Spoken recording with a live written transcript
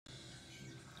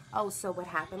Oh, so what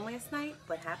happened last night?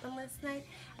 What happened last night?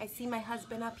 I see my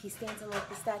husband up. He stands in like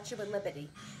the Statue of Liberty.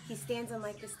 He stands in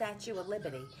like the Statue of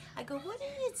Liberty. I go, what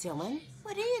are you doing?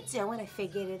 What are you doing? I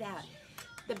figured it out.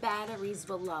 The batteries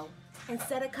were low.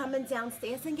 Instead of coming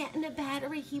downstairs and getting a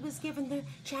battery, he was giving the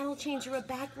channel changer a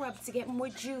back rub to get more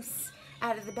juice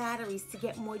out of the batteries, to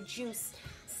get more juice.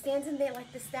 Standing there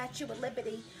like the Statue of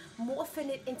Liberty, morphing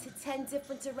it into 10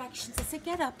 different directions. I said,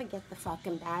 get up and get the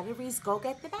fucking batteries. Go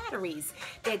get the batteries.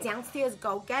 They're downstairs.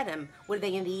 Go get them. What are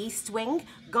they, in the East Wing?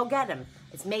 Go get them.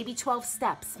 It's maybe 12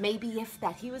 steps, maybe if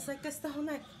that. He was like this the whole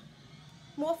night,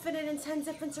 morphing it in 10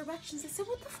 different directions. I said,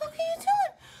 what the fuck are you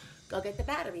doing? Go get the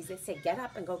batteries. They said, get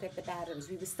up and go get the batteries.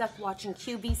 We were stuck watching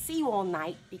QVC all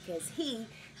night because he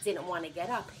didn't want to get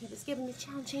up. He was giving the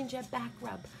channel changer a back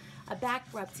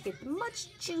rub to get as much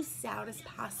juice out as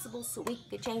possible so we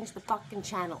could change the fucking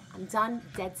channel. I'm done,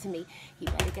 dead to me. He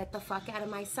better get the fuck out of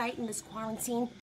my sight in this quarantine.